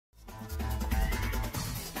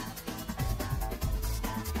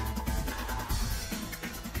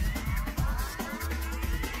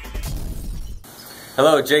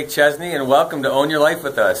Hello, Jake Chesney, and welcome to Own Your Life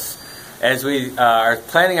with us. As we are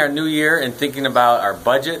planning our new year and thinking about our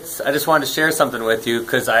budgets, I just wanted to share something with you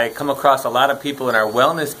because I come across a lot of people in our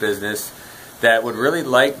wellness business that would really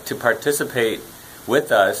like to participate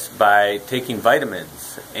with us by taking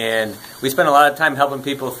vitamins. And we spend a lot of time helping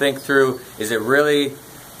people think through, is it really,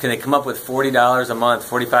 can they come up with $40 a month,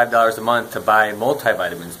 $45 a month to buy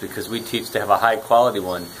multivitamins, because we teach to have a high quality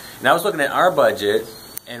one. And I was looking at our budget,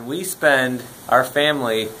 and we spend, our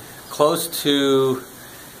family, close to,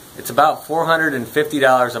 it's about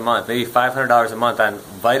 $450 a month, maybe $500 a month on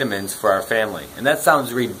vitamins for our family. And that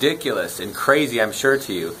sounds ridiculous and crazy, I'm sure,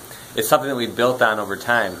 to you. It's something that we've built on over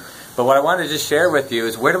time. But what I wanted to just share with you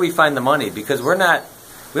is, where do we find the money? Because we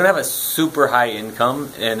don't have a super high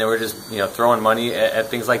income, and we're just throwing money at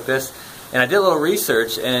things like this. And I did a little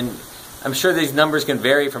research, and I'm sure these numbers can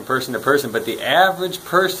vary from person to person, but the average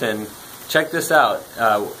person, check this out,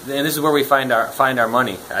 and this is where we find our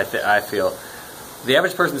money, I feel. The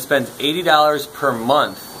average person spends $80 per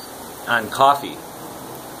month on coffee.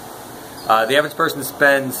 The average person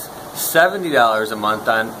spends $70 a month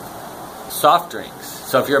on soft drinks.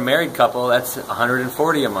 So if you're a married couple, that's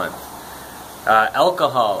 $140 a month.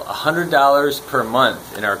 Alcohol, $100 per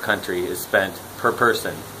month in our country is spent per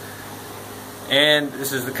person. And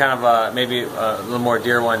this is the kind of maybe a little more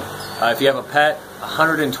dear one. If you have a pet,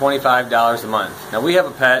 $125 a month. Now we have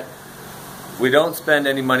a pet. We don't spend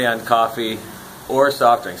any money on coffee or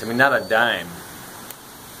soft drinks. I mean, not a dime.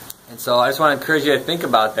 And so I just want to encourage you to think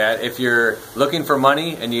about that. If you're looking for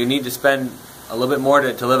money and you need to spend a little bit more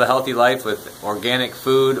to live a healthy life with organic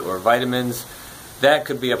food or vitamins, that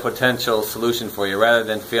could be a potential solution for you, rather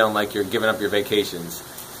than feeling like you're giving up your vacations.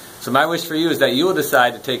 So my wish for you is that you will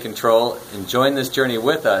decide to take control and join this journey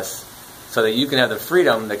with us, so that you can have the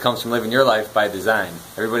freedom that comes from living your life by design.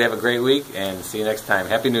 Everybody have a great week, and see you next time.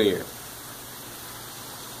 Happy New Year.